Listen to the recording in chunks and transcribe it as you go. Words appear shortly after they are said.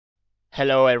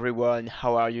Hello everyone,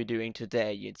 how are you doing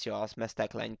today? It's your host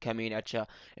Masterclan coming at you,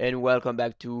 and welcome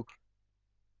back to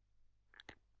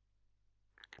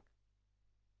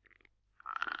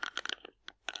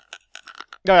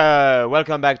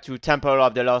Temple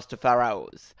of the Lost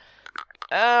Pharaohs.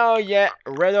 Oh yeah,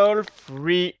 riddle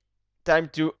free. Time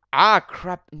to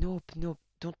crap. Nope, nope,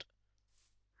 don't.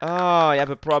 Oh, I have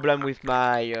a problem with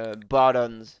my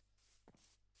buttons.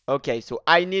 Okay, so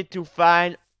I need to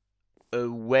find a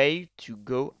way to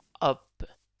go up.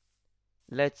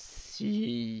 Let's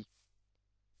see.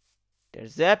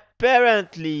 There's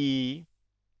apparently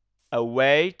a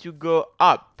way to go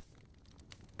up.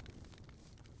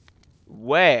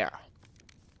 Where?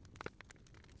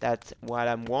 That's what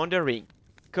I'm wondering.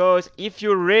 Because if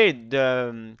you read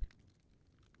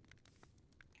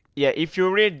if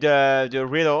you read the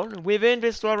riddle, within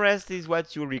this forest is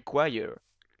what you require.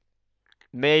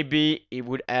 Maybe it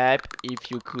would help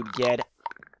if you could get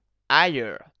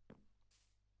higher.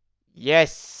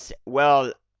 Yes,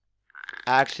 well,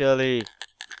 actually,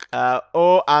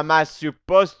 oh, am I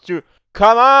supposed to?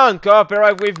 Come on,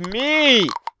 cooperate with me!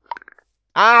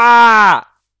 Ah!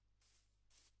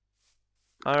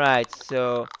 Alright,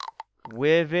 so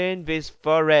within this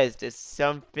forest, there's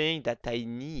something that I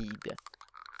need.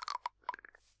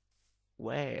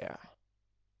 Where?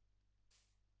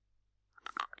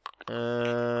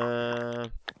 Uh...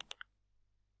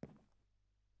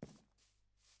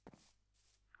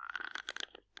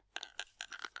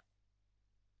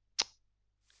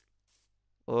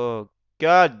 Oh,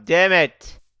 god damn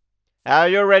it! Are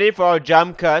you ready for a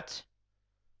jump cut?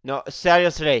 No,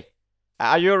 seriously.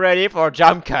 Are you ready for a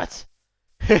jump cut?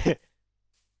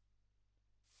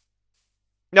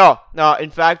 No, no,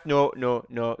 in fact, no, no,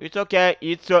 no. It's okay.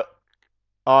 It's a...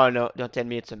 Oh no, don't tell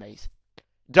me it's a maze.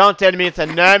 Don't tell me it's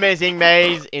an amazing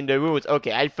maze in the woods.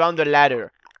 Okay, I found the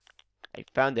ladder. I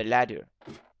found the ladder.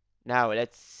 Now,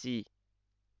 let's see.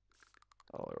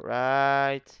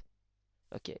 Alright.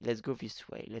 Okay, let's go this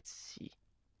way. Let's see.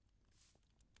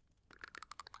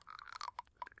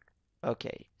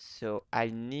 Okay, so I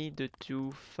need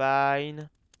to find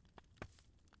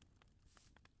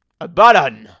a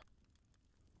button.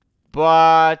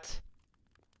 But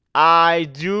I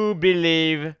do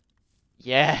believe,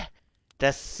 yeah,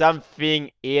 there's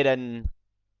something hidden.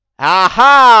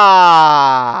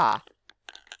 Aha!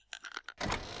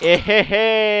 Hehehe!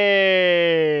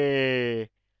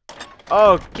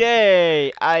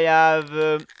 Okay, I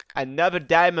have another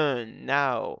diamond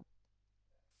now.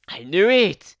 I knew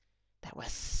it! There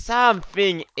was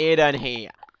something hidden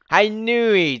here. I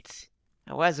knew it!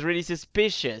 I was really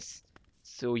suspicious.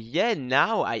 So yeah,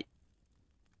 now I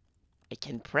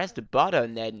can press the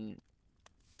button and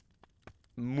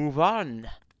move on.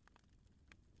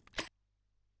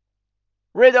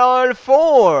 Riddle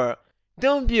 4!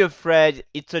 Don't be afraid,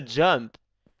 it's a jump.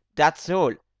 That's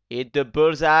all. Hit the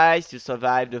bullseye to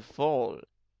survive the fall.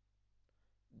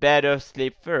 Better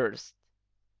sleep first.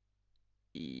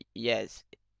 Yes.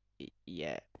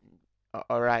 Yeah.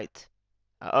 Alright.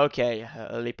 Okay,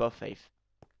 a leap of faith.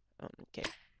 Okay,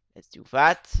 let's do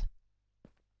that.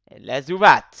 And let's do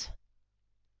that.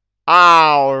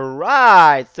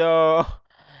 Alright, so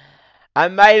I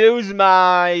might lose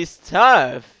my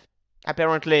stuff.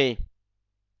 Apparently.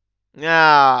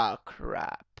 Ah,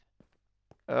 crap.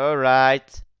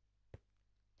 Alright.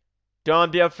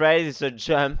 Don't be afraid, it's a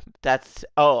jump, that's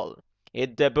all.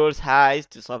 It doubles highs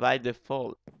to survive the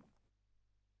fall.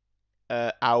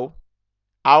 How?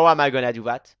 How am I gonna do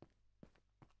that?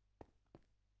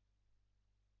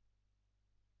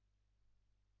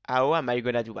 How am I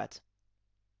gonna do that?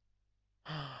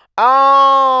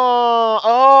 Oh,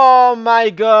 oh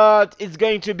my god, it's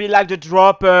going to be like the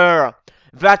dropper.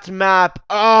 That map.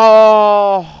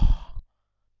 Oh.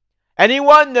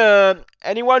 Anyone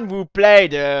who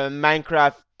played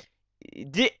Minecraft,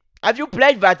 have you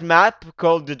played that map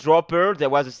called The Dropper? There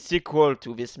was a sequel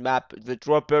to this map, The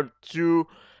Dropper 2,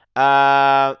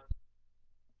 uh,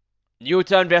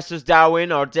 Newton versus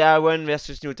Darwin, or Darwin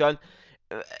versus Newton.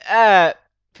 Uh, uh,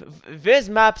 these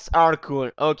maps are cool.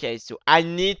 Okay, so I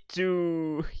need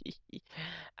to...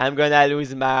 I'm gonna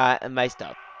lose my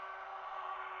stuff.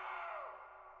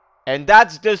 And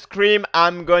that's the scream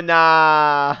I'm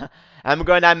gonna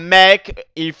make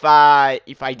if I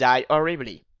die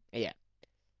horribly. Yeah.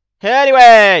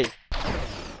 Anyway,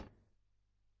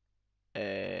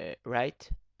 right?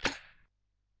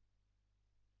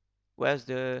 Where's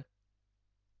the?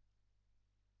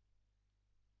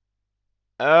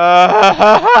 All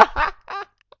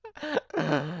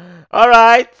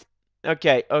right.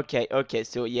 Okay, okay, okay.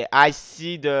 So yeah, I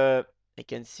see the. I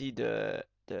can see the.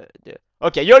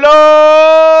 Okay, YOLO!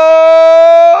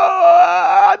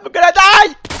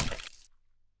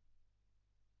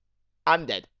 I'm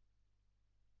dead.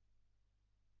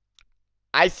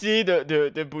 I see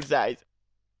the bullseye.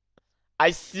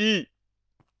 I see.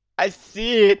 I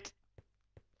see it.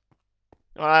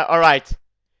 Alright.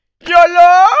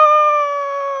 YOLO!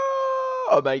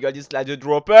 Oh my god, it's like the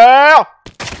dropper. Ah,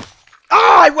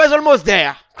 I was almost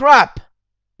there. Crap.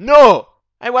 No,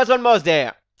 I was almost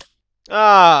there.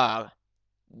 Ah,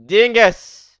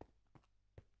 dingus.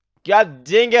 God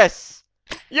dingus.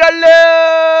 YOLO!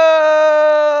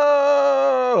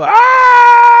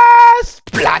 Ah,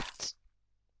 splat.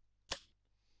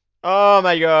 Oh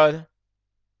my god.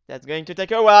 That's going to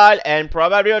take a while and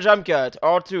probably a jump cut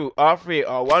or 2 or 3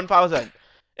 or 1000.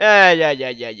 Yeah.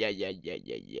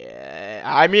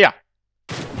 I'm here.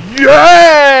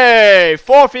 Yay!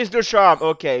 4th is the charm.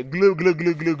 Okay. Glue.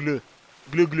 Glue.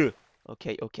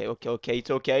 Okay.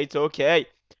 It's okay.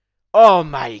 Oh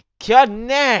my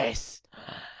goodness.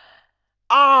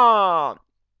 Ah,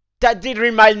 that did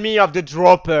remind me of the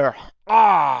dropper.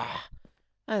 Ah,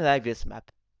 I like this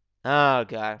map. Oh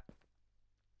god.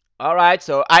 Alright,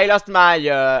 so I lost my,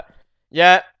 yeah,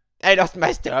 I lost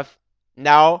my stuff.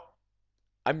 Now,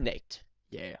 I'm naked.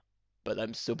 Yeah, but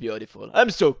I'm so beautiful. I'm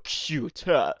so cute.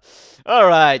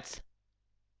 Alright.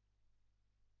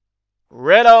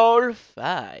 Riddle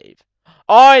 5.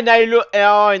 Oh, and I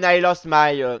lost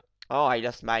my,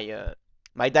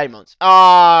 my diamonds.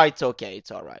 Ah, it's okay,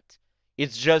 it's alright.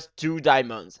 It's just 2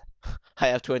 diamonds. I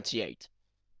have 28.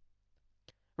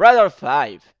 Riddle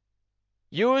 5.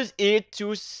 Use it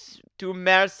to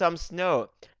melt some snow.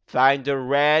 Find the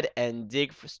red and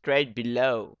dig straight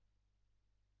below.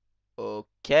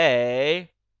 Okay.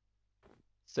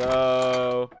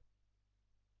 So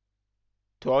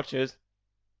torches.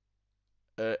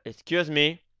 Excuse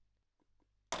me.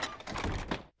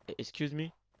 Excuse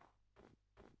me.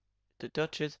 The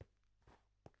torches.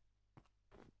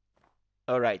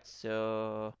 Alright,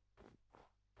 so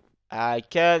I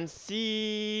can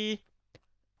see.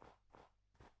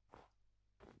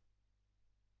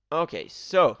 Okay,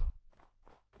 so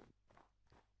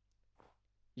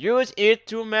use it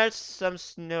to melt some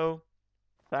snow.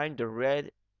 Find the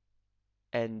red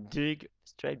and dig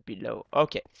straight below.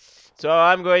 Okay, so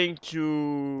I'm going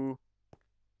to.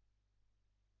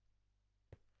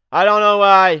 I don't know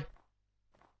why.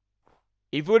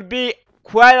 It would be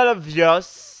quite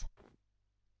obvious.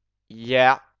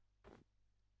 Yeah.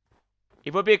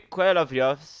 It would be quite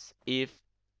obvious if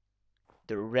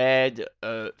the red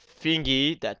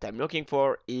thingy that I'm looking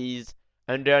for is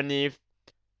underneath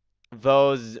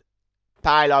those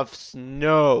pile of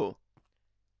snow.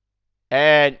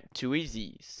 And too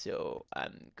easy, so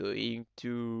I'm going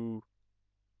to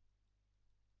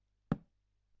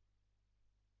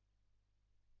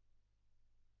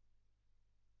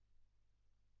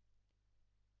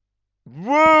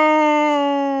woo!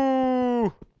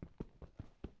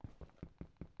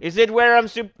 Is it where I'm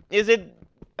is it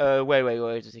wait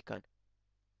a second.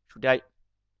 Should I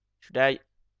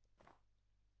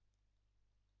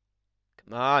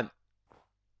come on.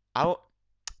 Ow.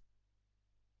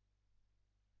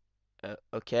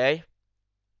 Okay.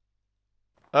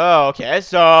 Oh, okay,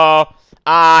 so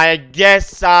I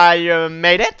guess I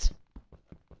made it?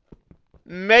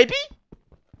 Maybe?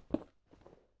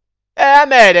 I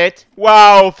made it!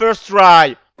 Wow, first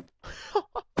try!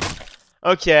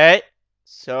 Okay,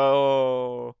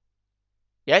 so...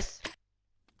 Yes?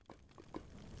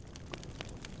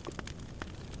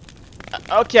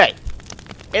 Okay.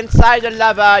 Inside the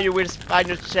lava you will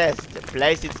find a chest.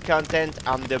 Place its content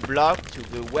on the block to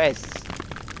the west.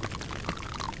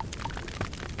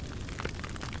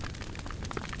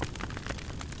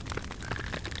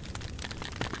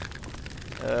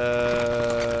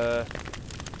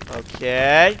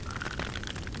 Okay.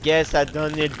 Guess I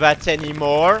don't need that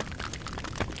anymore.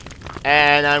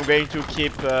 And I'm going to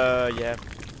keep, yeah.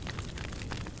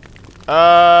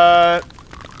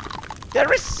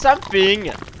 There is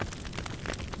something.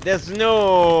 There's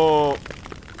no...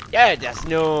 Yeah, there's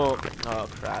no... Oh,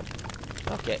 crap.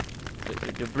 Okay.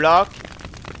 The block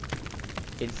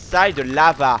inside the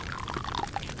lava.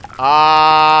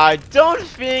 I don't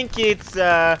think it's...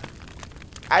 I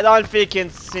don't think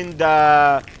it's in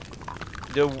the...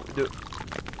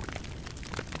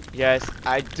 Yes,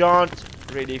 I don't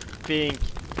really think...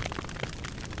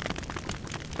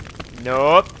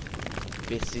 Nope.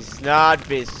 This is not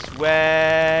this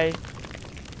way.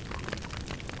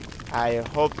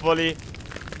 Hopefully.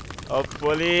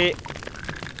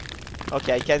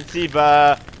 Okay, I can see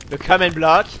the comment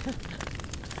block.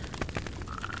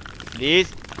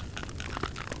 Please.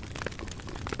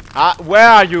 Ah, where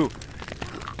are you?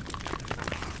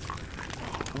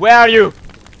 Where are you?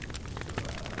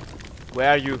 Where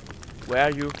are you? Where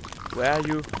are you? Where are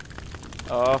you?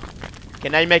 Oh,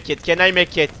 can I make it? Can I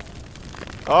make it?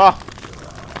 Oh,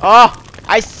 oh,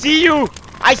 I see you!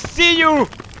 I see you!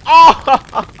 Oh!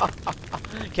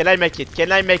 Can I make it?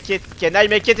 Can I make it? Can I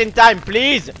make it in time,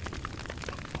 please?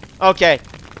 Okay,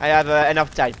 I have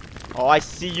enough time. Oh, I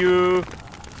see you.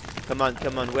 Come on,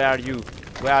 come on. Where are you?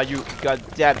 Where are you? God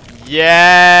damn.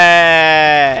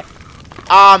 Yeah!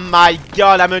 Oh my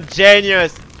god, I'm a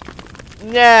genius.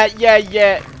 Yeah, yeah,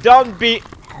 yeah. Don't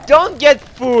get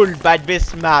fooled by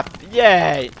this map.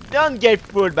 Yeah, don't get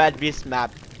fooled by this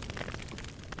map.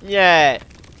 Yeah,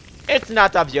 it's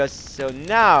not obvious. So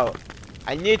now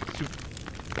I need to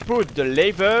put the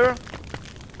lever.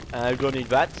 I don't need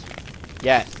that.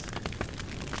 Yes.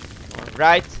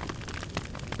 Alright.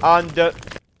 On the...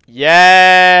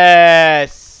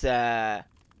 Yes!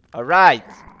 Alright.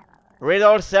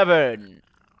 Riddle 7.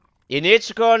 In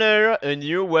each corner, a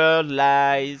new world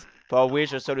lies, for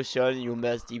which a solution you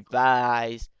must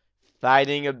devise.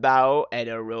 Finding a bow and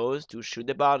a rose to shoot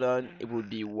the button, it would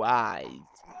be wise.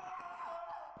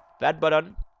 That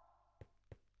button?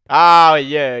 Oh,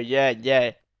 yeah, yeah,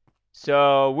 yeah.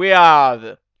 So, we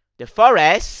have the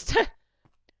forest,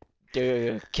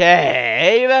 the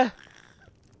cave,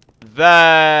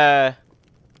 the...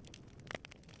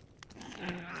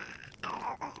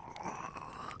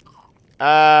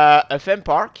 a theme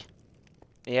park.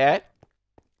 Yeah.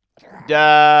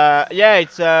 Yeah,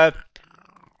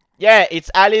 it's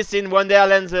Alice in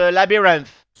Wonderland's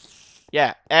labyrinth.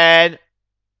 Yeah, and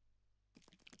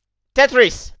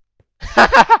Tetris.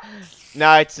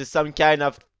 No, it's some kind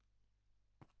of,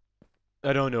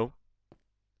 I don't know,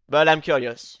 but I'm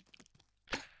curious.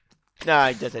 No,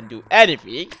 it doesn't do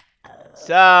anything.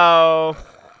 So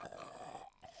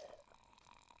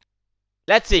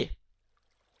let's see.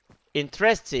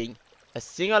 Interesting. A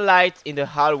single light in the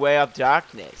hallway of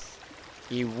darkness.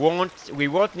 We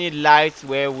won't need lights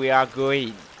where we are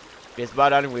going. This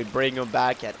button will bring you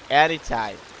back at any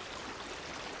time.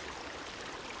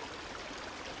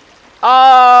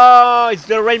 Oh, it's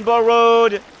the Rainbow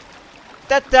Road.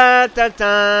 Ta ta ta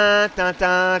ta ta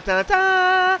ta ta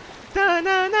ta ta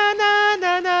na na na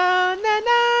na na na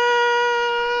na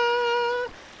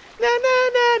na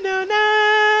na na na.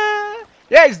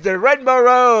 Yeah, it's the Rainbow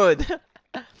Road.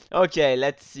 Okay,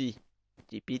 let's see.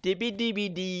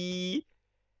 DPTBDBD.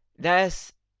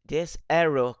 This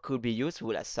arrow could be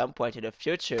useful at some point in the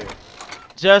future.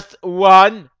 Just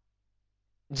one.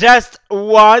 Just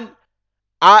one.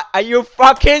 Are you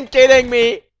fucking kidding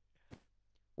me?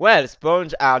 Well,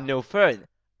 sponges are no fun.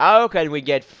 How can we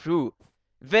get through?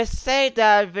 They say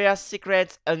that there are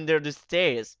secrets under the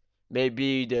stairs.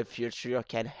 Maybe the future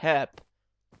can help.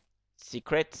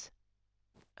 Secrets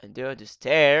under the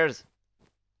stairs.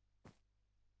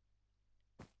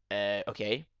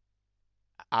 Okay.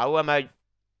 How am I?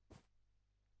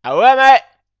 How am I?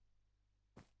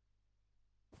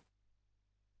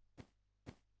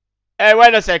 Hey,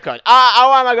 wait a second.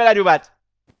 How am I gonna do that?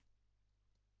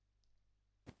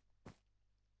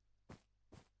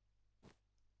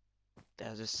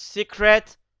 There's a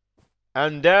secret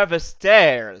under the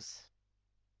stairs.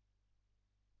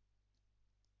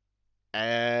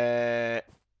 Hello?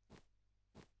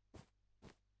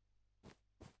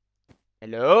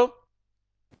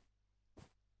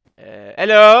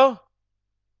 Hello?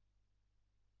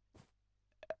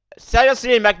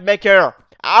 Seriously, MacMaker,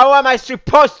 how am I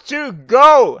supposed to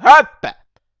go up?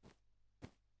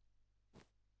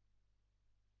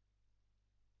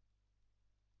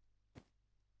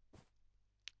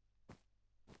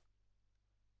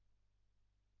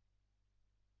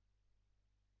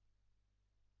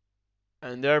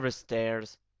 Under the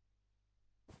stairs.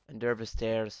 Under the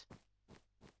stairs.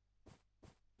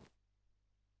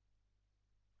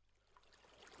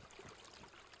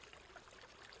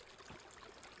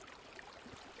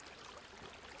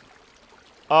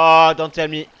 Oh, don't tell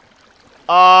me.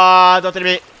 Oh, don't tell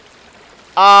me.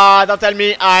 Ah, don't tell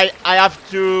me I have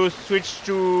to switch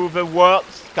to the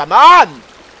worlds. Come on!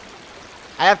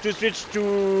 I have to switch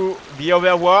to the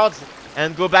other worlds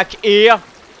and go back here.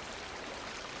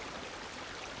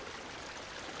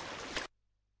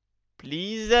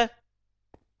 Please?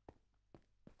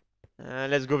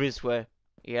 Let's go this way.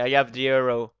 Yeah, I have the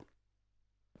arrow.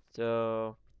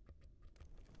 So...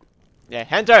 yeah,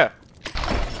 enter!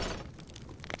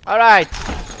 Alright.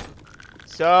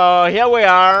 So here we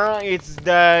are. It's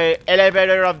the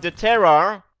elevator of the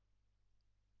terror.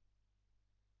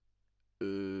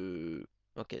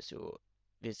 Okay, so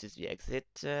this is the exit.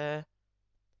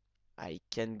 I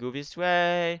can go this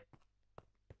way.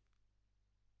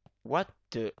 What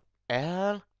the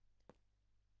hell?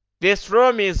 This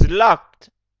room is locked.